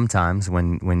or sometimes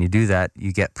when you do that,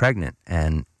 you get pregnant.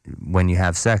 And when you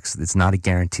have sex, it's not a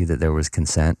guarantee that there was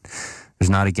consent. There's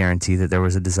not a guarantee that there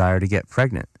was a desire to get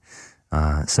pregnant.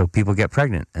 So people get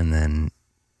pregnant, and then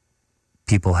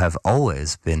people have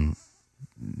always been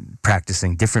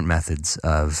practicing different methods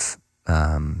of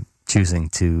choosing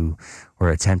to or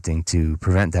attempting to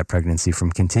prevent that pregnancy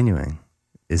from continuing.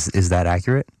 Is that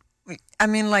accurate? I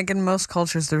mean, like in most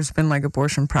cultures, there's been like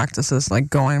abortion practices like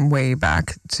going way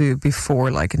back to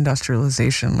before like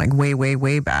industrialization, like way, way,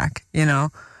 way back,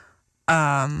 and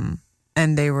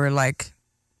they were like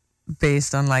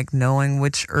based on like knowing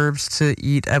which herbs to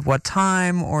eat at what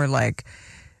time, or like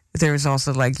there's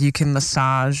also like you can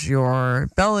massage your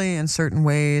belly in certain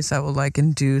ways that will like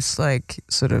induce like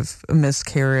sort of a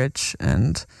miscarriage.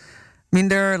 And I mean,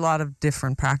 there are a lot of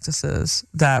different practices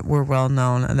that were well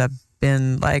known and have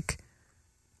been like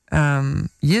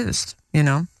used,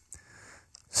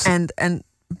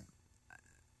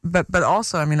 but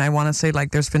also, I mean, I want to say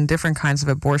like there's been different kinds of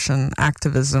abortion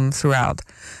activism throughout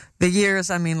the years.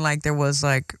 I mean, like there was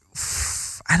like,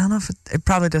 I don't know if it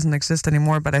probably doesn't exist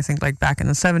anymore, but I think like back in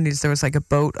the 70s, there was like a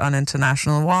boat on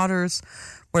international waters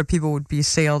where people would be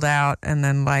sailed out and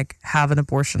then like have an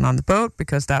abortion on the boat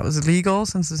because that was illegal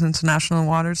since it's international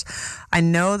waters. I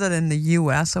know that in the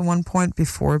US at one point,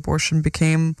 before abortion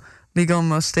became legal in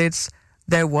most states,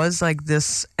 there was like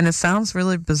this, and it sounds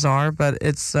really bizarre, but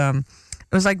it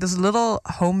was like this little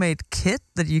homemade kit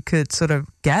that you could sort of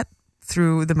get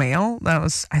through the mail that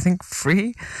was, I think,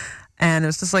 free. And it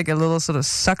was just like a little sort of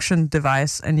suction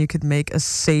device, and you could make a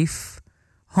safe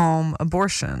home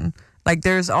abortion. Like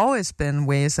there's always been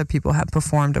ways that people have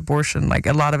performed abortion. Like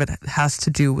a lot of it has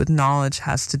to do with knowledge,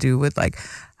 has to do with like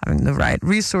having the right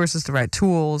resources, the right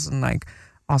tools, and like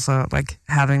also like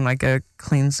having like a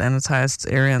clean, sanitized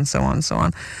area and so on and so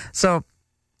on. So,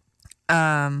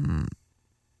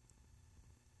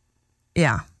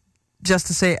 yeah. Just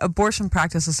to say, abortion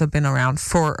practices have been around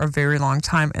for a very long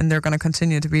time, and they're going to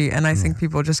continue to be. And I think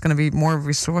people are just going to be more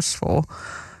resourceful.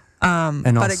 And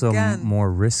but also again,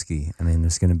 more risky. I mean,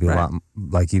 there's going to be a lot,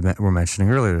 like you were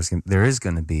mentioning earlier, there is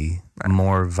going to be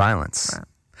more violence. Right.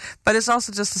 But it's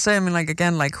also just to say, I mean, like,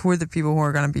 again, like, who are the people who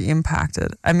are going to be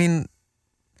impacted? I mean,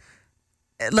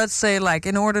 let's say, like,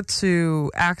 in order to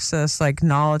access, like,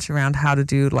 knowledge around how to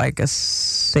do, like, a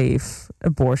safe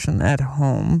abortion at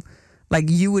home, like,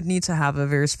 you would need to have a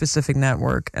very specific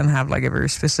network and have, like, a very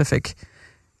specific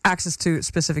access to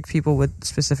specific people with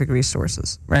specific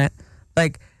resources, right?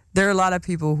 Like, there are a lot of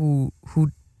people who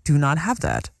do not have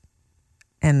that.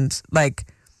 And, like,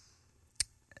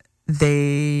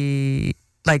 they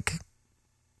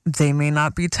may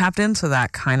not be tapped into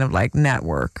that kind of, like,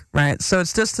 network, right? So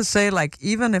it's just to say, like,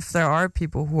 even if there are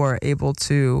people who are able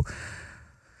to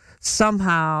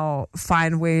somehow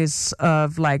find ways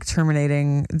of like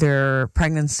terminating their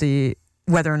pregnancy,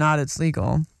 whether or not it's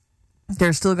legal,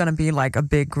 there's still going to be like a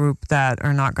big group that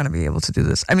are not going to be able to do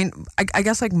this. I mean, I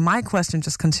guess like my question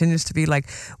just continues to be like,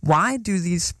 why do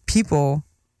these people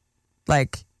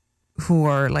like who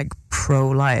are like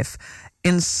pro-life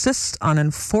insist on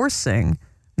enforcing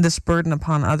this burden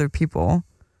upon other people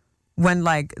when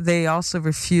like they also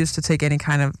refuse to take any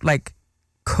kind of like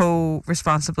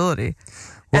co-responsibility.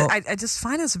 Well, I just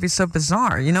find this to be so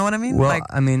bizarre. You know what I mean? Well,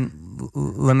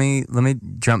 let me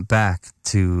jump back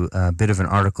to a bit of an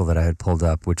article that I had pulled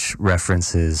up, which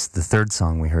references the third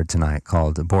song we heard tonight,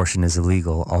 called "Abortion is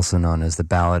Illegal," also known as the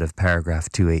Ballad of Paragraph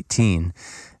 218.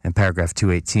 And Paragraph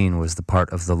 218 was the part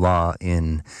of the law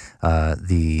in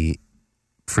the,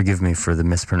 forgive me for the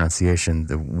mispronunciation,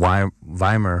 the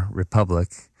Weimar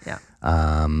Republic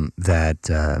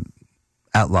that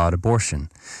outlawed abortion.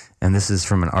 And this is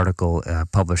from an article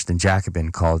published in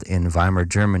Jacobin called "In Weimar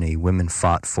Germany, Women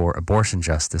Fought for Abortion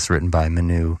Justice," written by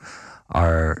Manu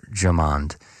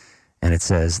Arjomand. And it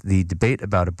says, the debate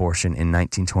about abortion in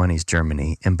 1920s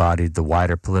Germany embodied the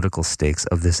wider political stakes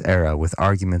of this era, with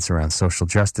arguments around social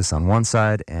justice on one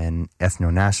side and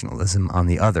ethno-nationalism on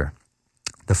the other.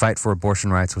 The fight for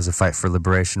abortion rights was a fight for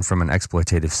liberation from an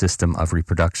exploitative system of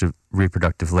reproductive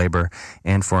labor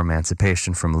and for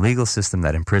emancipation from a legal system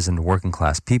that imprisoned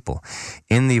working-class people.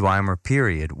 In the Weimar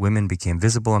period, women became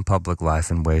visible in public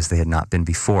life in ways they had not been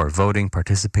before, voting,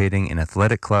 participating in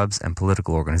athletic clubs and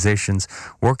political organizations,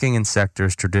 working in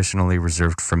sectors traditionally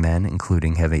reserved for men,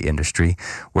 including heavy industry,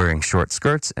 wearing short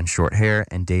skirts and short hair,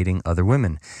 and dating other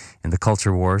women. In the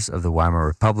culture wars of the Weimar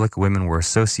Republic, women were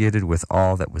associated with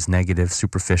all that was negative,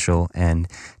 superficial, and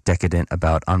decadent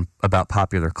about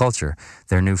popular culture.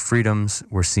 Their new freedoms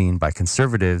were seen by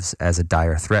conservatives as a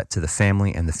dire threat to the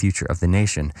family and the future of the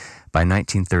nation. By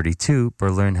 1932,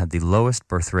 Berlin had the lowest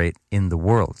birth rate in the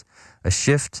world, a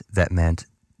shift that meant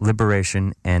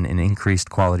liberation and an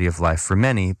increased quality of life for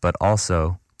many, but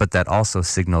that also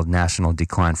signaled national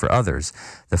decline for others.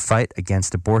 The fight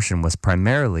against abortion was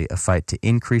primarily a fight to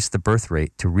increase the birth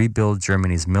rate, to rebuild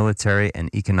Germany's military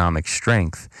and economic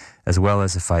strength, as well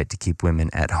as a fight to keep women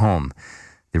at home.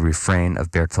 The refrain of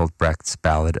Bertolt Brecht's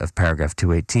Ballad of Paragraph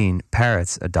 218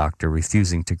 parrots a doctor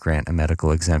refusing to grant a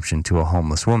medical exemption to a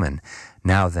homeless woman.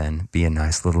 Now then, be a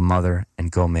nice little mother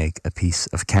and go make a piece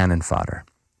of cannon fodder.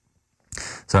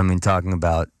 So I mean, talking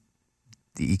about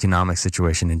the economic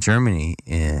situation in Germany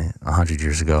 100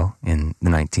 years ago, in the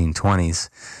 1920s,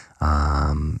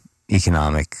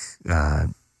 economic,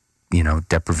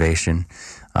 deprivation,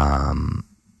 a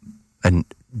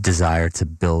desire to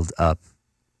build up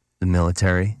the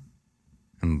military,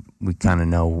 and we kind of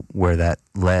know where that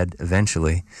led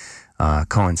eventually,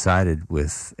 coincided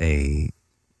with a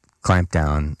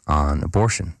clampdown on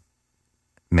abortion,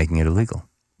 making it illegal.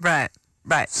 Right.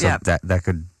 So yeah. that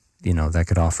could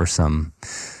offer some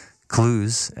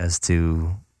clues as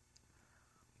to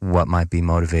what might be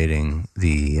motivating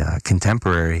the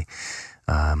contemporary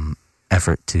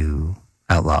effort to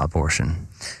outlaw abortion.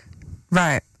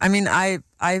 Right. I mean, I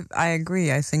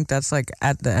agree. I think that's like,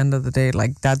 at the end of the day,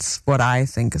 like, that's what I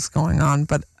think is going on.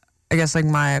 But I guess like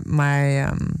my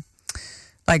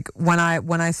like when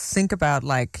I think about,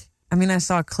 like, I mean, I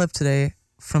saw a clip today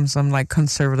from some like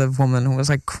conservative woman who was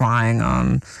like crying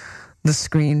on the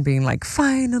screen, being like,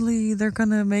 finally they're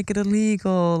gonna make it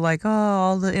illegal, like, oh,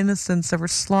 all the innocents that were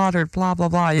slaughtered, blah blah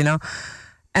blah,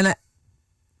 and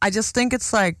I just think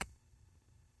it's like,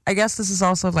 I guess this is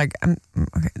also like, okay,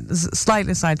 this is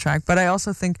slightly sidetracked, but I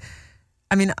also think,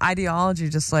 I mean, ideology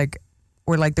just like,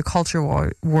 or like the culture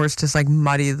wars just like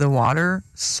muddy the water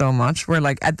so much, where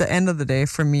like at the end of the day,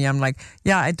 for me, I'm like,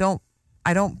 yeah, I don't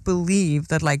believe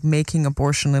that like making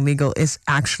abortion illegal is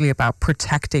actually about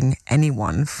protecting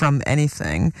anyone from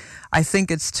anything. I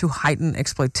think it's to heighten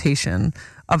exploitation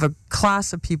of a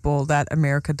class of people that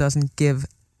America doesn't give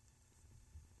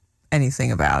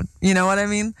anything about. You know what I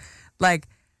mean? Like,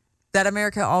 that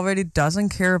America already doesn't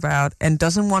care about and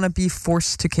doesn't want to be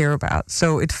forced to care about.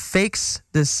 So it fakes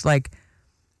this like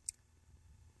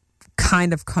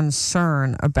kind of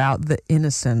concern about the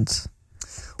innocent.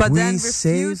 But then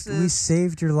refuses. We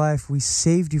saved your life. We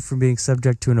saved you from being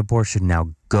subject to an abortion. Now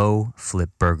go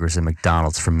flip burgers at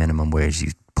McDonald's for minimum wage,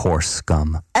 you poor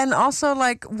scum. And also,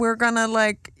 like, we're gonna,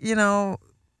 like, I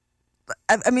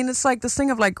mean, it's like this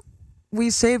thing of, like, we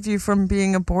saved you from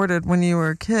being aborted when you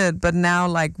were a kid, but now,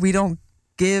 like, we don't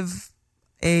give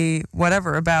a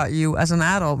whatever about you as an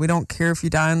adult. We don't care if you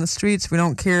die in the streets. We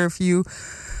don't care if you,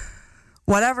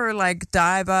 whatever, like,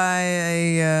 die by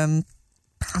a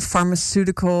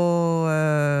pharmaceutical,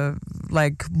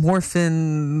 like,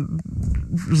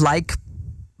 morphine-like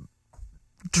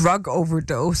drug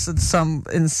overdose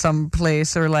in some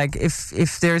place, or like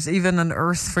if there's even an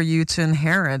earth for you to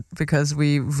inherit because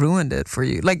we ruined it for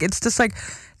you. Like, it's just like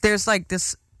there's like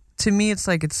this, to me it's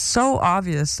like it's so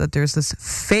obvious that there's this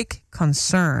fake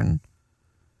concern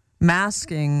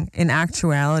masking in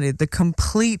actuality the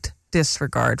complete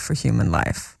disregard for human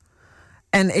life.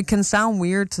 And it can sound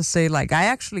weird to say, like, I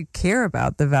actually care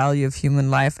about the value of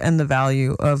human life and the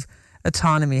value of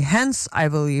autonomy. Hence, I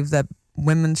believe that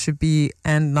women should be,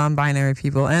 and non-binary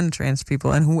people and trans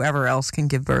people and whoever else can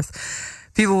give birth,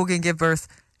 people who can give birth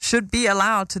should be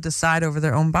allowed to decide over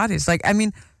their own bodies. Like, I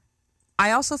mean,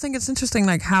 I also think it's interesting,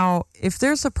 like, how if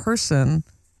there's a person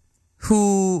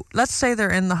who, let's say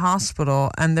they're in the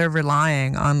hospital and they're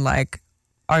relying on, like,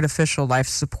 artificial life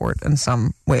support in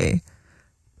some way,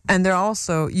 and they're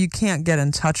also, you can't get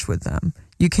in touch with them.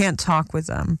 You can't talk with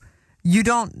them. You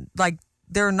don't, like,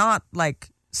 they're not, like,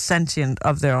 sentient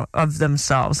of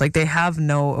themselves. Like, they have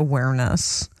no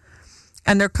awareness.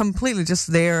 And they're completely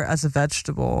just there as a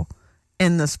vegetable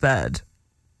in this bed.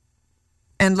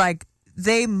 And, like,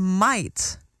 they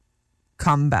might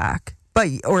come back.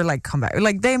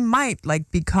 Like, they might,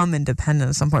 like, become independent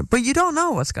at some point. But you don't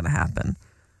know what's going to happen.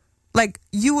 Like,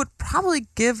 you would probably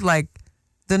give, like,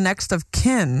 the next of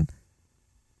kin,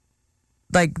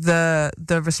 like,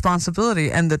 the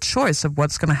responsibility and the choice of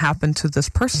what's going to happen to this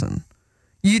person.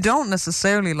 You don't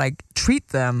necessarily, like, treat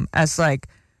them as, like,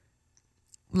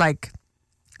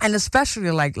 and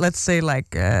especially, like, let's say,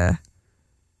 like,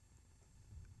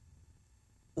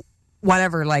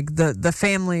 whatever, like, the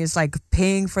family is, like,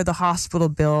 paying for the hospital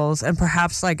bills, and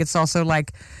perhaps, like, it's also,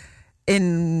 like,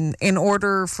 in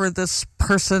order for this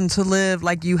person to live,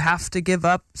 like, you have to give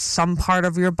up some part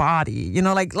of your body, you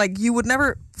know, like you would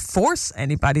never force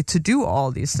anybody to do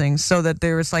all these things, so that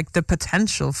there is, like, the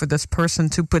potential for this person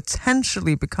to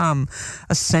potentially become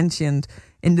a sentient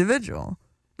individual.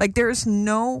 Like, there is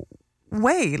no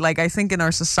way, like, I think in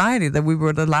our society that we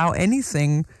would allow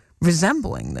anything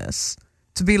resembling this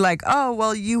to be like, oh,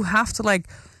 well, you have to, like,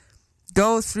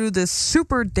 go through this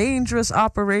super dangerous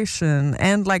operation,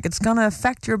 and, like, it's gonna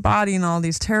affect your body in all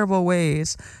these terrible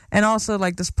ways, and also,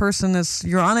 like, this person is,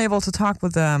 you're unable to talk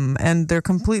with them, and they're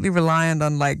completely reliant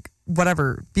on, like,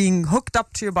 whatever, being hooked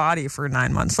up to your body for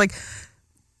 9 months. Like,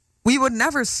 we would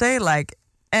never say, like,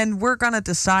 and we're gonna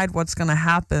decide what's gonna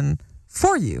happen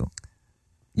for you.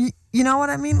 You know what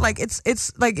I mean? Like,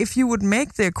 it's like, if you would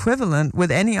make the equivalent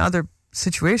with any other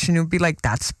situation, it would be like,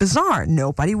 that's bizarre.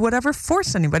 Nobody would ever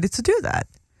force anybody to do that.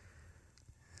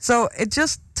 So it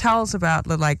just tells about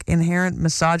the, like, inherent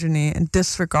misogyny and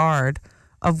disregard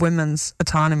of women's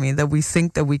autonomy that we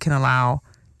think that we can allow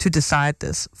to decide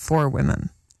this for women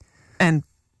and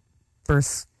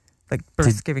birth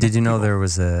giving. Did you know people. there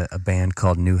was a band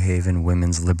called New Haven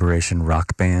Women's Liberation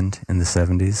Rock Band in the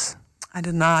 70s? I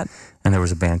did not. And there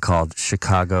was a band called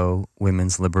Chicago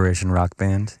Women's Liberation Rock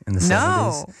Band in the 70s.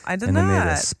 No, I did not. And they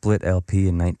made a split LP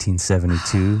in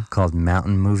 1972 called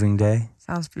Mountain Moving Day.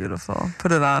 Sounds beautiful.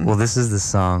 Put it on. Well, this is the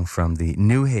song from the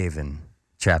New Haven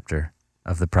chapter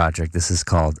of the project. This is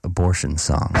called Abortion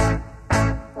Song.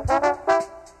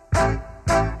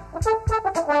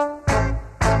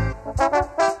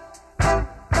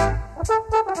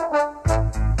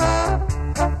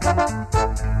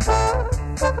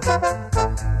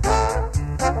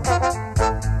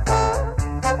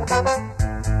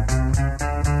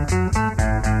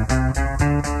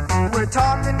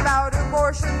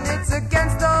 Abortion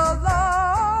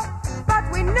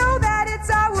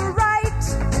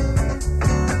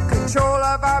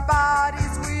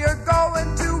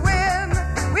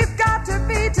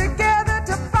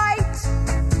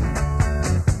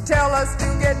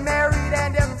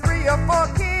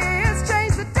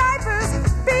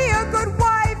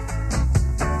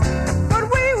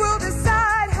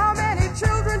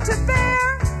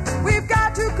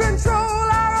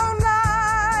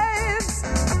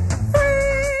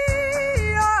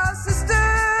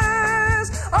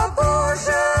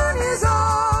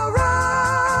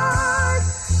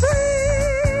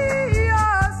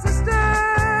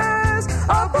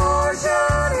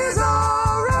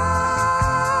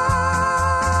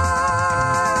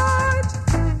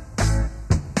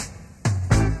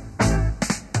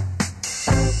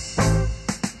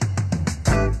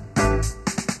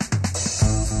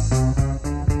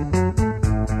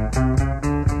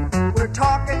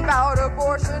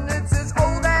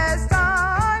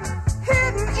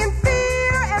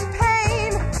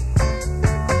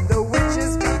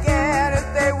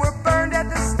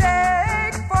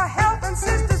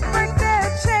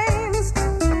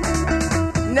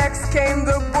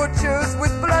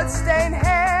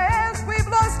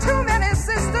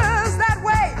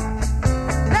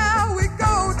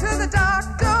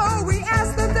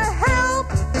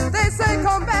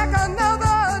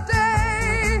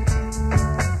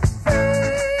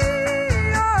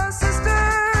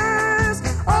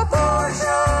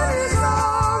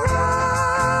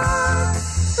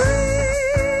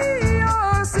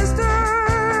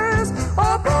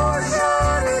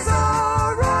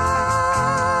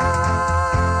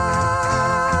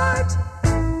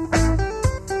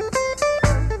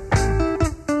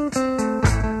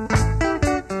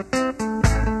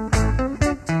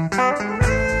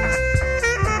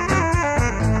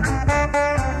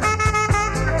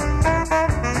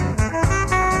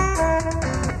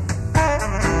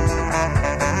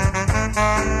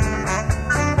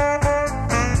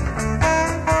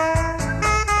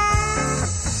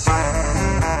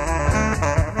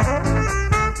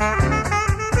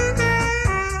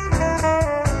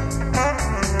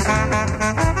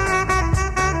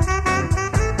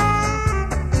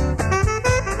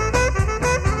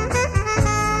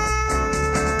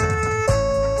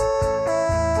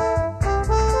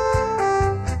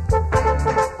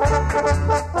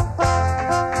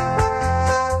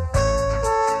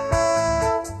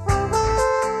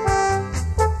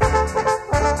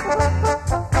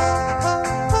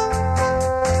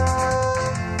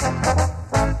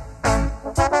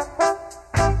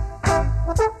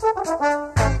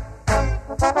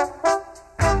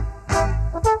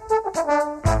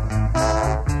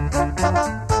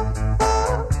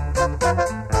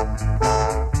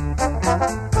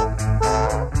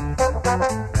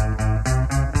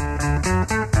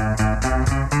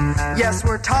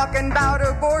talking about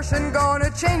abortion,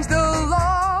 gonna change the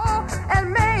law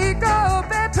and make a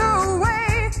better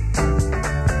way.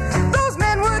 Those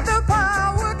men with the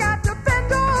power got to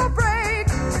bend or break.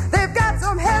 They've got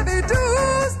some heavy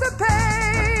dues to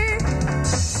pay.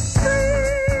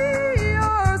 Free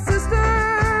your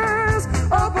sisters,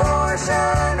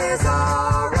 abortion is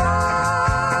alright.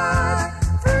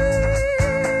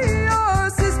 Free your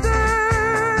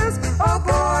sisters,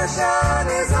 abortion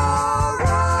is alright.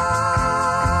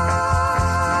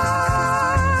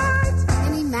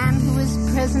 Any man who is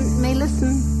present may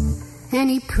listen.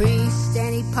 Any priest,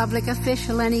 any public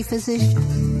official, any physician.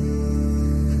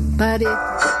 But it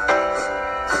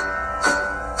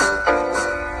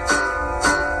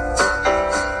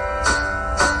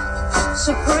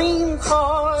Supreme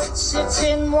Court sits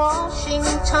in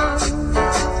Washington.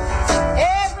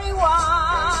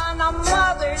 Everyone a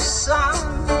mother's son.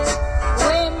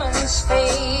 Women's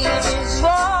fate is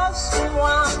lost and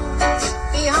won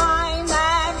behind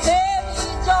that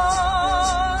heavy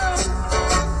door.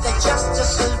 The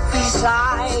justices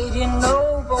preside in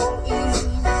noble ease.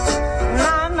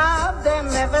 None of them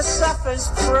ever suffers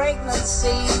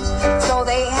pregnancy, so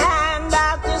they hand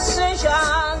out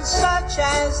decisions such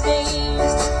as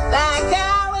these. Back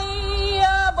alley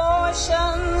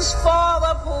abortions for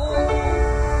the poor.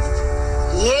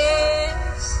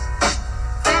 Yes,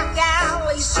 back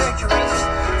alley surgery,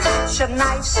 such a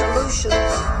nice solution.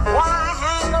 Why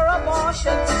hanger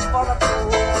abortions for the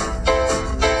poor?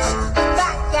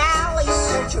 Back alley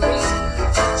surgery,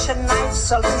 such a nice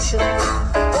solution.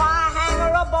 Why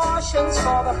hanger abortions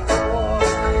for the poor?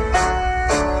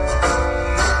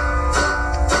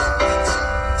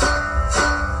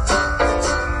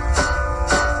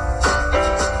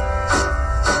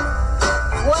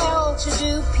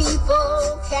 Well-to-do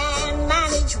people can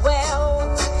manage well.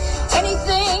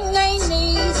 Anything they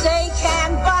need, they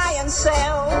can buy and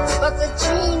sell. But the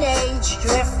teenage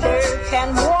drifter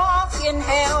can walk in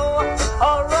hell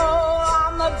or roll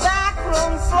on the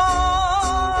backroom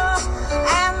floor.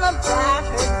 And the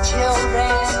battered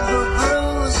children who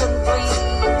bruise and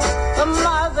bleed, the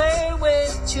mother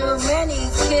with too many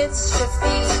kids to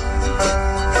feed.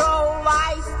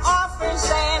 Pro-life offers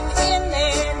them in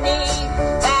their need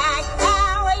back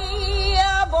alley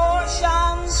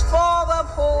abortions for the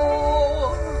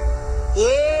poor.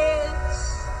 Yes,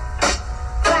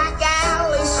 back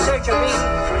alley surgery,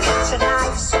 it's a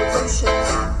nice solution.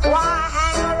 Why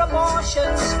hanger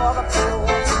abortions for the poor?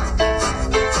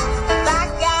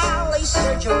 Back alley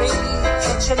surgery,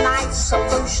 it's a nice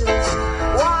solution.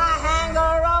 Why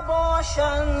hanger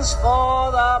abortions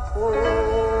for the poor?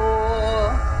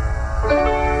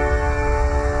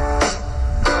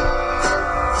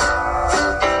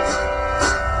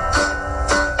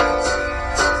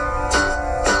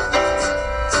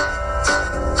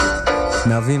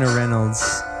 Malvina Reynolds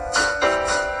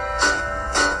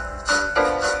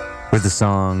with a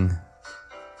song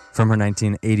from her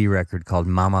 1980 record called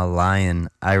Mama Lion.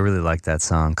 I really like that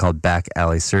song, called Back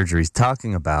Alley Surgeries,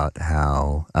 talking about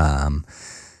how,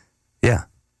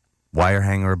 wire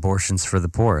hanger abortions for the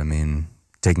poor. I mean,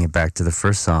 taking it back to the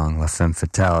first song, La Femme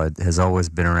Fatale, it has always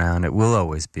been around, it will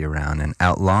always be around, and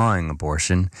outlawing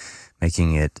abortion,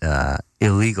 making it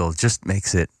illegal, just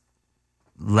makes it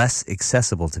less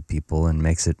accessible to people and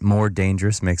makes it more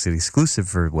dangerous, makes it exclusive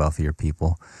for wealthier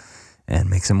people, and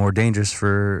makes it more dangerous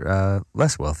for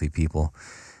less wealthy people,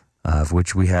 of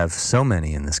which we have so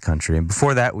many in this country. And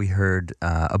before that, we heard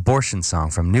Abortion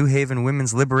Song from New Haven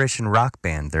Women's Liberation Rock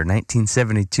Band, their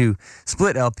 1972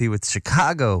 split LP with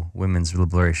Chicago Women's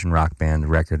Liberation Rock Band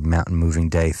record, Mountain Moving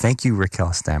Day. Thank you,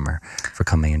 Rakel Stammer, for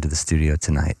coming into the studio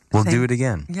tonight. We'll do it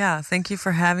again. Yeah, thank you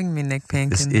for having me, Nick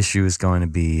Pink. This issue is going to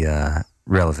be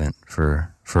relevant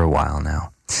for a while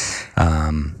now.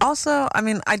 Also, I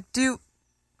mean, I do...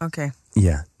 Okay.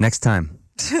 Yeah, next time.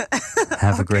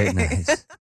 Have a great night.